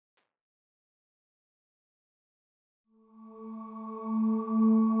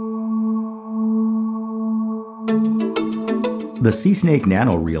The SeeSnake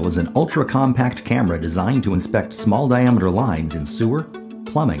nanoReel is an ultra-compact camera designed to inspect small-diameter lines in sewer,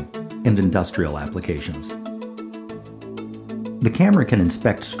 plumbing, and industrial applications. The camera can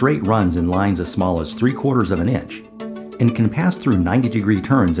inspect straight runs in lines as small as 3/4 of an inch and can pass through 90-degree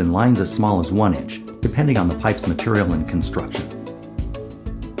turns in lines as small as 1 inch, depending on the pipe's material and construction.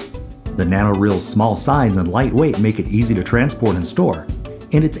 The nanoReel's small size and light weight make it easy to transport and store,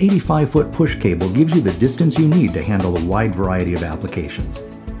 and its 85-foot push cable gives you the distance you need to handle a wide variety of applications.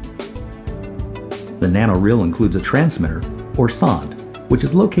 The nanoReel includes a transmitter, or sonde, which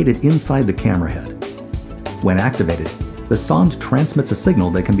is located inside the camera head. When activated, the sonde transmits a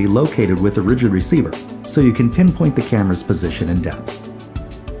signal that can be located with a RIDGID receiver, so you can pinpoint the camera's position and depth.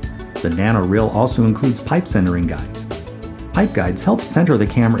 The nanoReel also includes pipe centering guides. Pipe guides help center the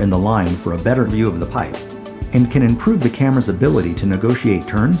camera in the line for a better view of the pipe, and can improve the camera's ability to negotiate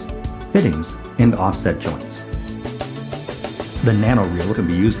turns, fittings, and offset joints. The nanoReel can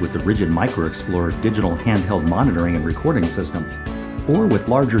be used with the RIDGID Micro Explorer digital handheld monitoring and recording system, or with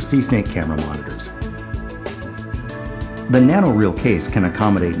larger SeeSnake camera monitors. The nanoReel case can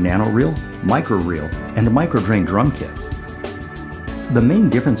accommodate nanoReel, microReel, and microdrain drum kits. The main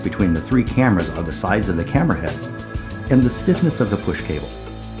difference between the three cameras are the size of the camera heads and the stiffness of the push cables.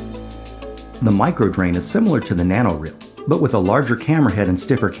 The microdrain is similar to the nanoReel, but with a larger camera head and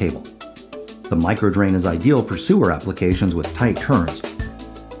stiffer cable. The microdrain is ideal for sewer applications with tight turns.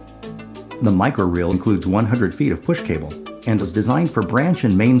 The microReel includes 100 feet of push cable and is designed for branch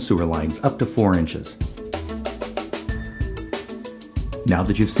and main sewer lines up to 4 inches. Now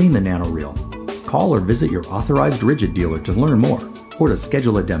that you've seen the nanoReel, call or visit your authorized RIDGID dealer to learn more or to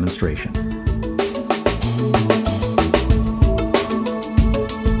schedule a demonstration.